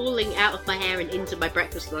kind of falling out of my hair and into my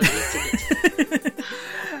breakfast and I'm eating it.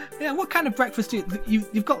 Yeah, what kind of breakfast do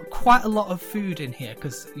you've got quite a lot of food in here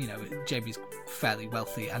because, Jamie's fairly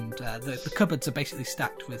wealthy and the cupboards are basically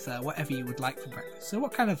stacked with whatever you would like for breakfast. So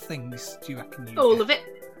what kind of things do you reckon you All get? of it.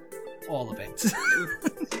 All of it.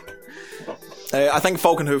 I think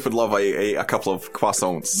Falconhoof would love a couple of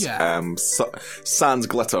croissants. Yeah. Sans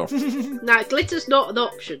glitter. Now, glitter's not an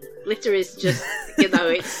option. Glitter is just,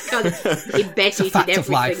 it's kind of embedded in fact of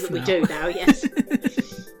everything life that we now. do now, yes. Glitter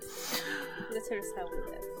is how we live.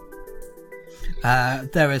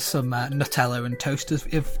 There is some Nutella and toast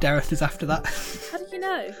if Dareth is after that. How do you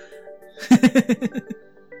know?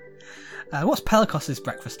 What's Pelicos's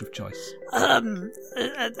breakfast of choice?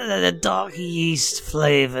 A dark yeast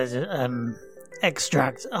flavoured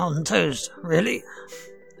extract on toast. Really?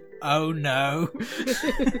 Oh no.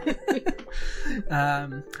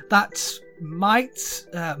 That might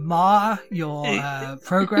mar your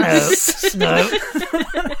progress. No.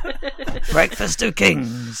 Breakfast of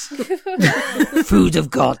kings. Food of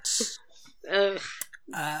gods. I'm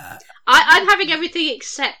having everything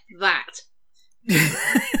except that.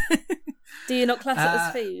 Do you not class it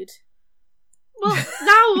as food? Well,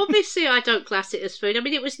 now obviously I don't class it as food. I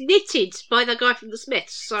mean, it was knitted by the guy from the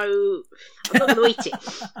Smiths, so I'm not going to eat it.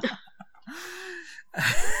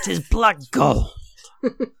 'Tis black gold.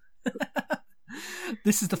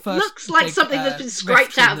 This is the first. Looks like big, something that's been scraped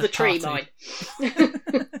rift in out of the tree party.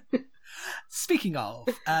 mine. Speaking of,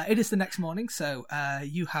 it is the next morning, so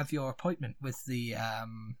you have your appointment with the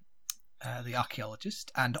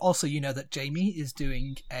archaeologist, and also you know that Jamie is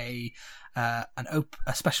doing a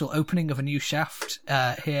special opening of a new shaft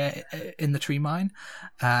here in the tree mine.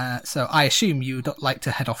 So I assume you would like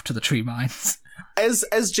to head off to the tree mines.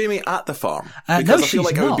 Is Jamie at the farm? No, I feel she's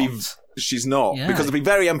like not. it would be. She's not, Yeah. because it'd be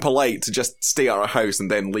very impolite to just stay at her house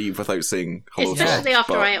and then leave without saying hello. to her. Especially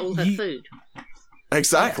after But- I ate all her food.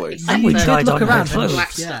 Exactly. Except You for did tried look on her around. clothes.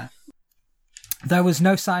 Black Yeah. stuff. There was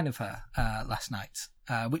no sign of her last night,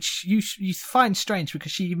 which you find strange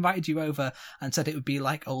because she invited you over and said it would be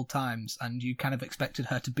like old times, and you kind of expected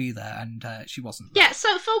her to be there, and she wasn't. Yeah,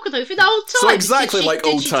 so Falconhoof, in old times, So exactly like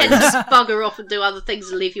old did she tend times. to bugger off and do other things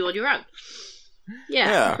and leave you on your own?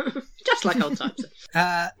 Yeah. Just like old times.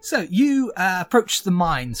 So you approach the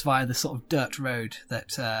mines via the sort of dirt road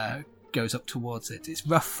that goes up towards it. It's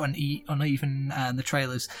rough and uneven, and the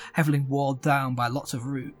trail is heavily worn down by lots of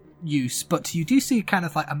use, but you do see kind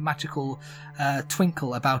of like a magical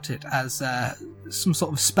twinkle about it as some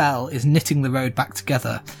sort of spell is knitting the road back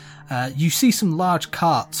together. You see some large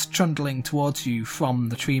carts trundling towards you from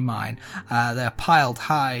the tree mine. They're piled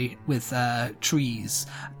high with trees,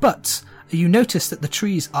 but you notice that the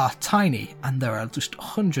trees are tiny and there are just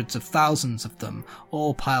hundreds of thousands of them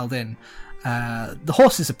all piled in. The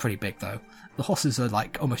horses are pretty big though. The horses are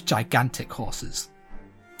like almost gigantic horses.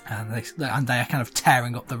 And they are kind of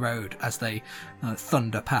tearing up the road as they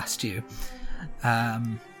thunder past you.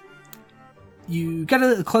 You get a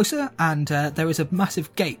little closer, and there is a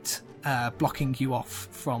massive gate blocking you off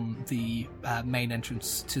from the main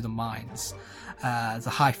entrance to the mines. There's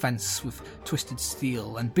a high fence with twisted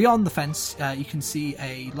steel, and beyond the fence you can see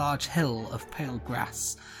a large hill of pale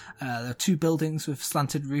grass. There are two buildings with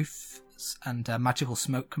slanted roofs and magical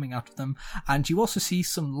smoke coming out of them, and you also see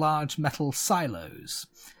some large metal silos.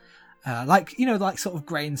 Like sort of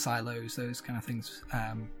grain silos, those kind of things.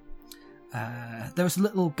 There is a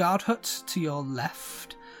little guard hut to your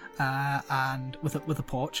left, and with a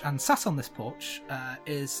porch. And sat on this porch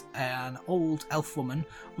is an old elf woman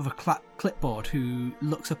with a clipboard who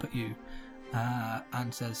looks up at you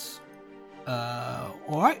and says, "All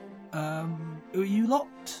right, who are you lot?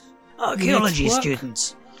 Archaeology You here to work?"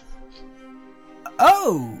 students.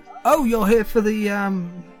 Oh, you're here for the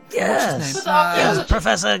Yes. What's his name? Yes,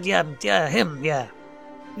 Professor. Yeah, him. Yeah.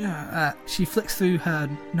 Yeah, she flicks through her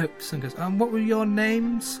notes and goes, what were your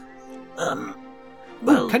names?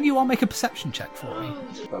 Well, Can you all make a perception check for me?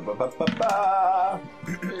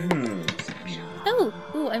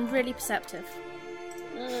 Oh, I'm really perceptive.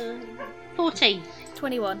 14.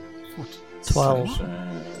 21. 12.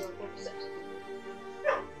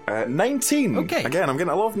 19. Okay. Again, I'm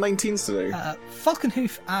getting a lot of 19s today.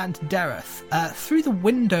 Falconhoof and Dareth, through the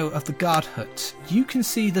window of the guard hut, you can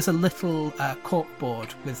see there's a little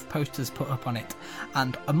corkboard with posters put up on it.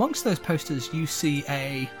 And amongst those posters, you see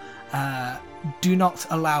a do not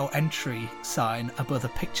allow entry sign above a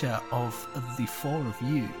picture of the four of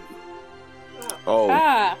you. Oh.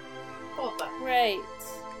 Ah, great.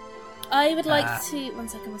 I would like to... One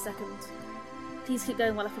second. Please keep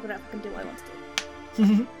going while I figure out if I can do what I want to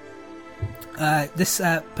do. This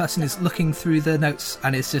person is looking through the notes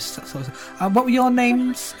and is just sort of, what were your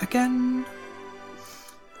names again?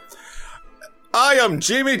 I am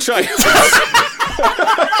Jamie Childs.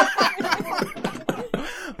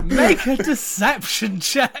 Make a deception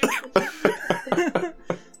check.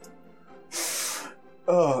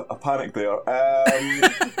 Oh, a panic there.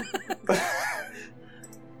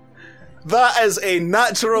 That is a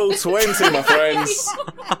natural 20, my friends.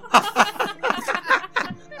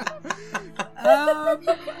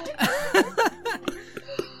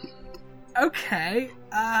 Okay.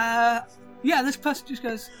 Yeah, this person just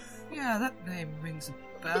goes, yeah, that name rings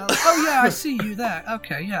a bell. Oh, yeah, I see you there.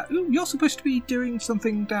 Okay, yeah. Ooh, you're supposed to be doing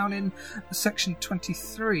something down in section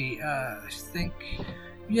 23, I think.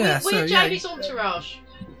 Yeah, We're so, Jamie's yeah. entourage.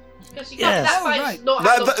 Because you Yes. can't, Oh, that right. not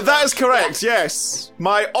have That entourage. is correct, yes.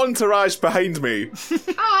 My entourage behind me.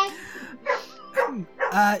 Hi.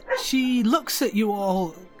 She looks at you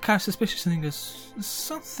all kind of suspiciously and goes,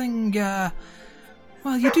 something,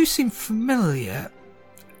 well, you do seem familiar.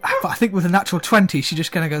 But I think with a natural 20, she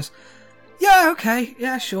just kind of goes, yeah, okay,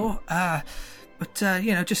 yeah, sure. But,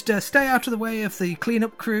 just stay out of the way of the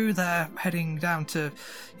cleanup crew. They're heading down to,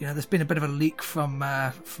 there's been a bit of a leak from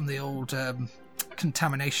the old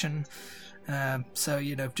contamination. So,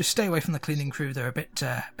 just stay away from the cleaning crew. They're a bit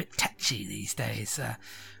touchy these days.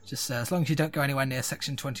 Just as long as you don't go anywhere near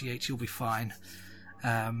Section 28, you'll be fine.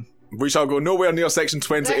 We shall go nowhere near section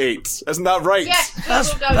 28. Isn't that right? Yes, we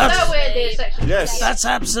That's- will go that's- nowhere near section. Yes. That's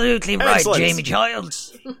absolutely right, Excellent. Jamie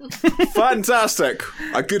Childs. Fantastic.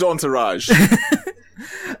 A good entourage.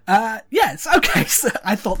 Yes, okay, so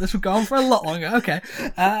I thought this would go on for a lot longer. Okay.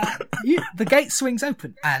 The gate swings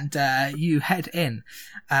open and you head in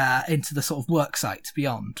into the sort of work site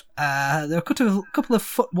beyond. There are a couple of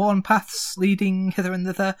foot-worn paths leading hither and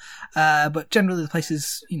thither, but generally the place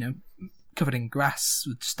is, covered in grass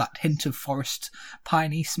with just that hint of forest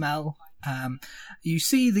piney smell. You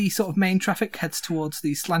see the sort of main traffic heads towards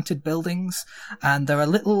these slanted buildings, and there are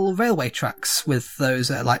little railway tracks with those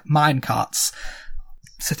like mine carts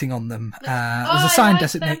sitting on them. There's I a sign like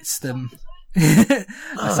designates them. A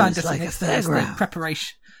sign it's like a designates them as the fairground.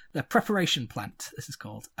 preparation plant. This is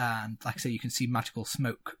called, and like I say, you can see magical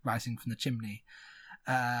smoke rising from the chimney.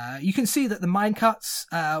 You can see that the mine carts,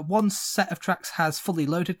 one set of tracks has fully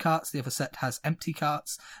loaded carts, the other set has empty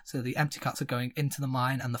carts. So the empty carts are going into the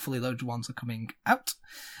mine and the fully loaded ones are coming out.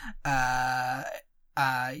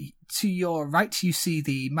 To your right, you see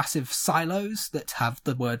the massive silos that have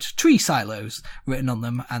the word tree silos written on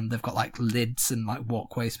them, and they've got like lids and like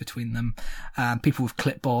walkways between them. People with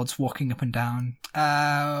clipboards walking up and down.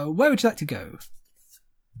 Where would you like to go?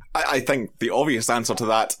 I think the obvious answer to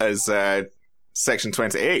that is section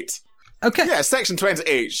 28. Okay. Yeah, section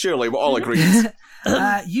 28, surely, we're all agreed.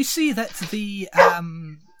 You see that the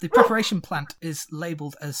preparation plant is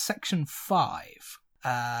labelled as Section 5,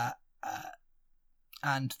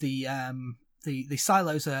 and the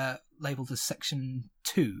silos are labelled as Section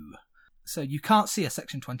 2. So you can't see a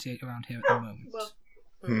Section 28 around here at the moment. Well,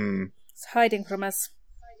 It's hiding from us.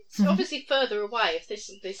 it's obviously further away. If this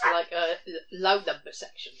is like low number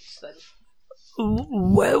sections, then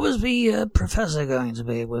Where was the professor going to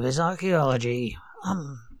be with his archaeology?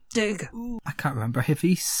 Dig. I can't remember if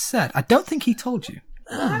he said. I don't think he told you.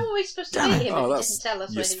 how are we supposed to Damn meet it. him Oh, if he that's didn't tell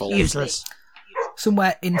us useful. when he was Useless.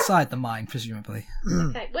 Somewhere inside the mine, presumably.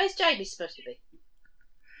 Okay, where's Jamie supposed to be?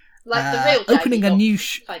 Like the real Jamie, Opening a not new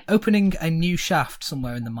fake. opening a new shaft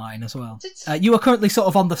somewhere in the mine as well. It's- You are currently sort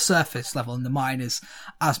of on the surface level, and the mine is,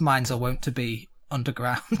 as mines are wont to be,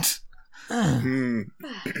 underground.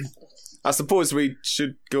 I suppose we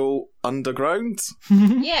should go underground?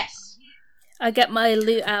 Yes. I get my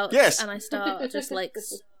loot out Yes. and I start just like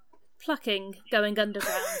plucking, going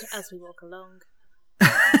underground as we walk along.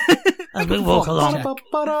 As we walk along,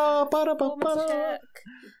 Check.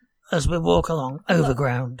 as we walk along,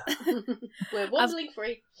 overground. We're waddling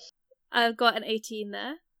free. I've got an 18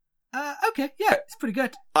 there. Okay, yeah, it's pretty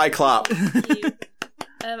good. I clap.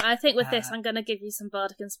 I think with this, I'm going to give you some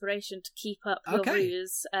bardic inspiration to keep up your Okay.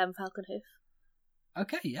 ruse, Falconhoof.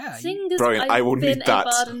 Okay, yeah. Seeing as Brilliant, I've I will been need that. a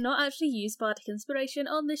bard and not actually used bardic inspiration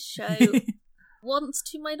on this show once,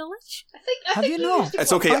 to my knowledge. I Have think you we not? used to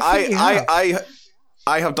It's walk- okay. I think you have.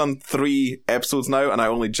 I have done 3 episodes now, and I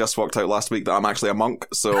only just worked out last week that I'm actually a monk,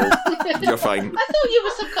 so you're fine. I thought you were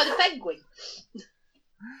some kind of penguin.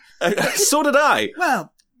 So did I.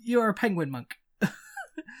 Well, you're a penguin monk.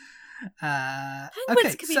 Penguins Okay,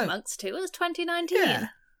 could be so monks too. It was 2019.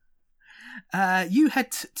 you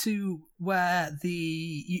head to where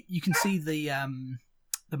you can see the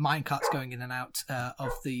the minecarts going in and out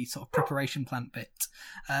of the sort of preparation plant bit.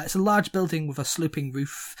 It's a large building with a sloping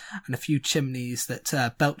roof and a few chimneys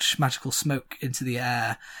that belch magical smoke into the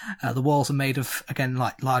air. The walls are made of, again,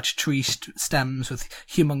 like large tree stems with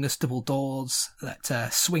humongous double doors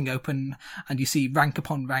that swing open, and you see rank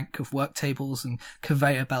upon rank of work tables and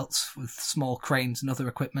conveyor belts with small cranes and other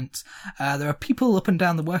equipment. There are people up and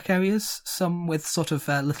down the work areas, some with sort of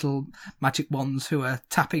little magic wands who are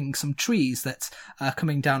tapping some trees that are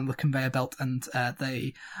coming down the conveyor belt, and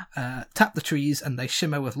they tap the trees and they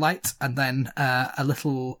shimmer with light, and then a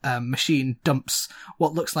little machine dumps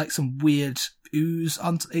what looks like some weird ooze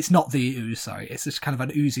onto. It's not the ooze, sorry, it's just kind of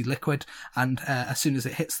an oozy liquid, and as soon as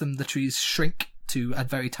it hits them, the trees shrink to a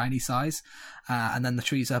very tiny size, and then the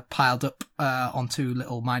trees are piled up onto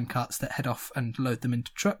little minecarts that head off and load them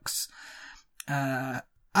into trucks.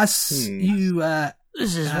 This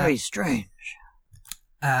is very strange.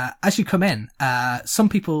 As you come in, some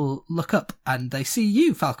people look up and they see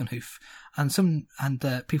you, Falconhoof, and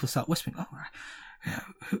people start whispering, "Oh,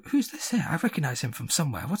 who's this here? I recognise him from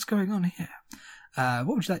somewhere. What's going on here? What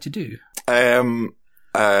would you like to do?"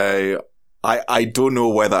 I don't know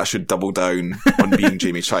whether I should double down on being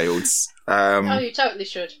Jamie Childs. Oh, you totally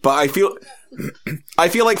should. But I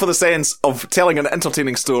feel like for the sense of telling an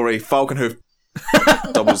entertaining story, Falconhoof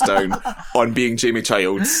doubles down on being Jamie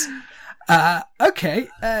Childs. Okay.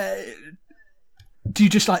 Do you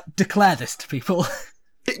just declare this to people?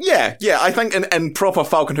 Yeah. I think in proper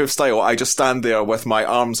Falconhoof style, I just stand there with my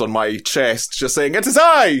arms on my chest, just saying, "It is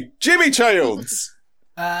I, Jamie Childs."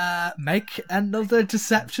 Make another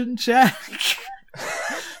deception check.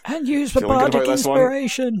 And use the bardic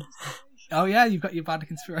inspiration. Oh yeah, you've got your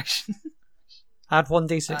bardic inspiration. Add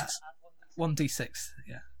 1d6. 1d6,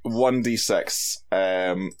 yeah. 1d6.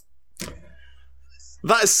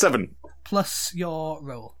 That is 7. Plus your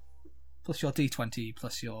roll. Plus your d20,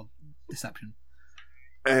 plus your deception.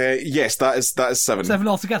 Yes, that is 7. 7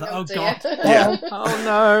 altogether. Oh god. Yeah. Oh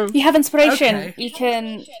no. You have inspiration. Okay. You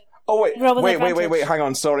can. Oh wait, roll with wait, advantage. hang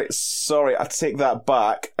on. Sorry, I take that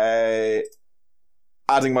back.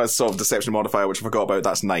 Adding my sort of deception modifier, which I forgot about,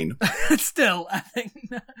 that's 9. Still, I think.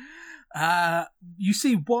 You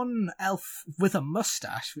see one elf with a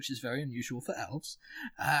mustache, which is very unusual for elves,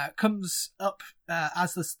 comes up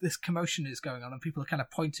as this commotion is going on, and people are kind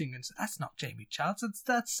of pointing and saying, "That's not Jamie Childs.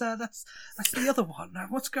 That's the other one.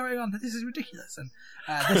 What's going on? This is ridiculous." And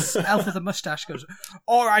this elf with a mustache goes,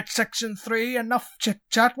 "All right, Section 3, enough chit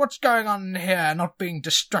chat. What's going on here? Not being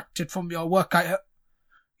distracted from your work.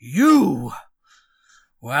 You.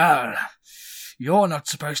 Well, you're not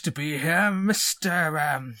supposed to be here,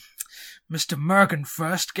 Mr.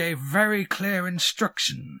 Morgenfirst gave very clear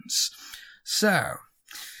instructions. So,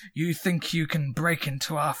 you think you can break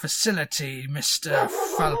into our facility, Mr.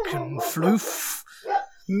 Falconfloof?"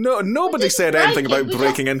 No, nobody said anything about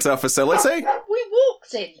breaking into a facility. We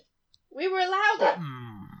walked in. We were allowed it.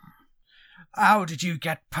 How did you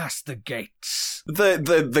get past the gates?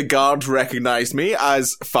 The guard recognised me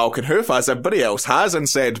as Falconhoof, as everybody else has, and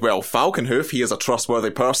said, "Well, Falconhoof, he is a trustworthy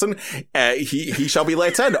person. He shall be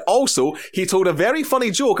let in." Also, he told a very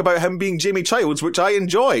funny joke about him being Jamie Childs, which I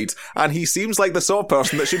enjoyed, and he seems like the sort of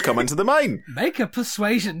person that should come into the mine. Make a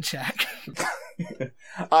persuasion check.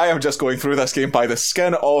 I am just going through this game by the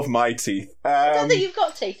skin of my teeth. I don't think you've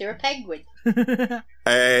got teeth. You're a penguin.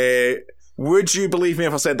 Would you believe me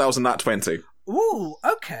if I said that was a nat 20? Ooh,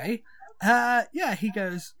 okay. Yeah, he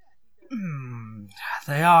goes,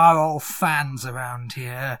 they are all fans around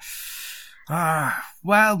here.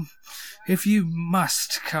 Well, if you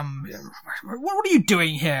must come... What are you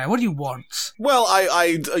doing here? What do you want? Well,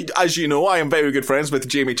 I as you know, I am very good friends with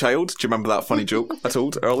Jamie Childs. Do you remember that funny joke I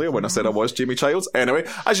told earlier when I said I was Jamie Childs? Anyway,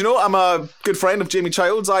 as you know, I'm a good friend of Jamie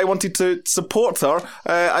Childs. I wanted to support her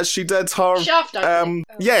as she did her... Shaft opening.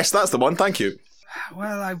 Yes, that's the one. Thank you.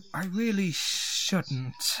 Well, I really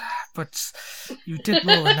shouldn't, but you did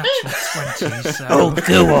roll a natural 20, so... Oh,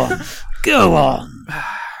 go on.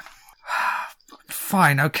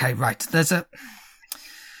 Fine, okay, right. There's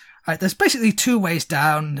basically 2 ways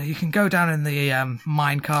down. You can go down in the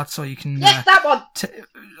minecarts, or you can... Yes, that one!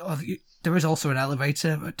 There is also an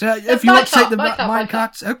elevator, but if you want to take the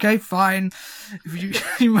minecarts, okay, fine.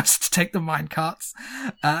 You must take the minecarts.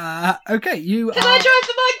 Okay, you Can I drive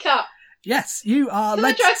the minecart? Yes, you are... Can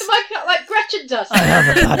I drive the minecart like Gretchen does? I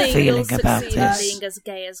have a bad Think feeling you'll about succeed in this. being as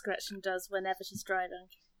gay as Gretchen does whenever she's driving.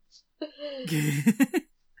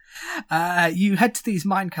 You head to these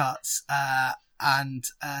minecarts, and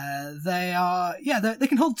they are... Yeah, they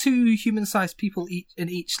can hold 2 human-sized people in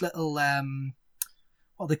each little... what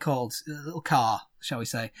are they called? A little car. shall we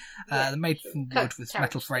say. They're made from wood with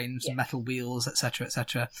metal frames and metal wheels, etc.,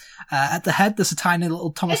 etc. At the head, there's a tiny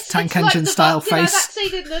little Thomas the Tank Engine style face. You know that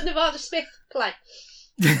scene in the Nevada Smith play?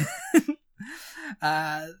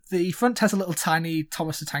 The front has a little tiny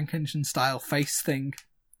Thomas the Tank Engine style face thing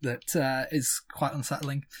that is quite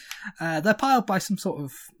unsettling. They're powered by some sort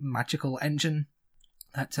of magical engine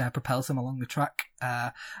that propels them along the track.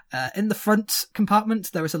 In the front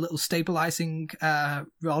compartment, there is a little stabilizing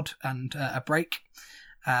rod and a brake.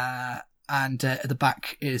 And at the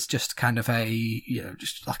back is just kind of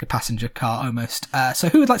just like a passenger car almost. So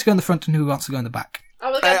who would like to go in the front and who wants to go in the back?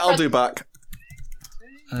 I'll do back.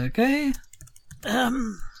 Okay.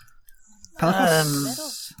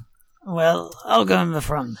 Pelicos? Well, I'll go in the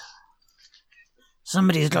front.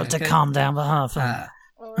 Somebody's got to calm down the half. All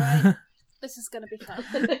right. This is going to be fun.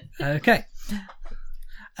 Okay.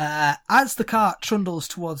 As the cart trundles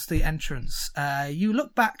towards the entrance, you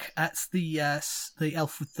look back at the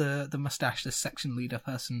elf with the mustache, the section leader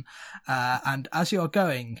person, and as you're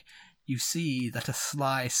going, you see that a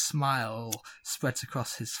sly smile spreads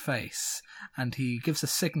across his face, and he gives a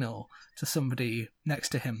signal to somebody next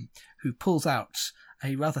to him, who pulls out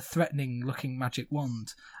a rather threatening-looking magic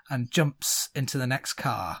wand and jumps into the next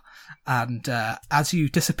car. And as you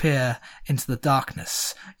disappear into the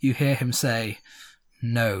darkness, you hear him say,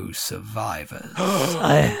 "No survivors."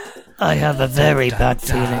 I have a very bad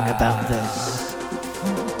feeling about this.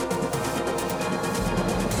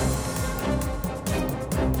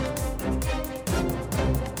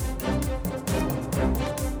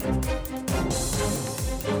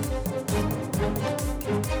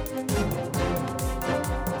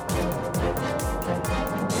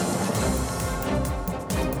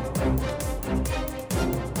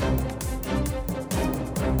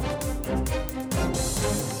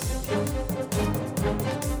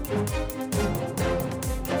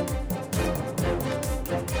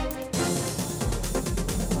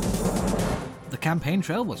 The Campaign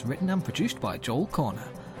Trail was written and produced by Joel Corner.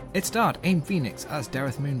 It starred Aim Phoenix as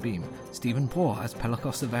Dareth Moonbeam, Stephen Poore as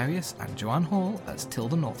Pelicos Severius, and Joanne Hall as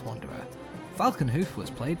Tilda North Wanderer. Falconhoof was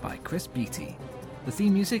played by Chris Beattie. The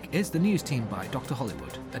theme music is The News Team by Dr.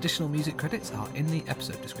 Hollywood. Additional music credits are in the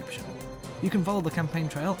episode description. You can follow The Campaign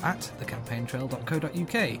Trail at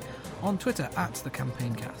thecampaigntrail.co.uk, on Twitter at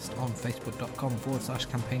TheCampaignCast, on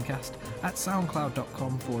Facebook.com/CampaignCast, at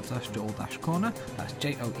SoundCloud.com/Joel-Corner, that's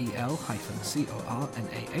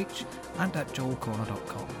JOEL-CORNAH, and at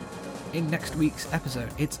JoelCorner.com. In next week's episode,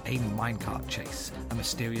 it's a minecart chase, a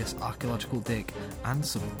mysterious archaeological dig, and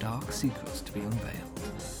some dark secrets to be unveiled.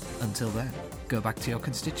 Until then, go back to your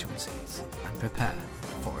constituencies and prepare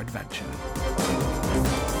for adventure.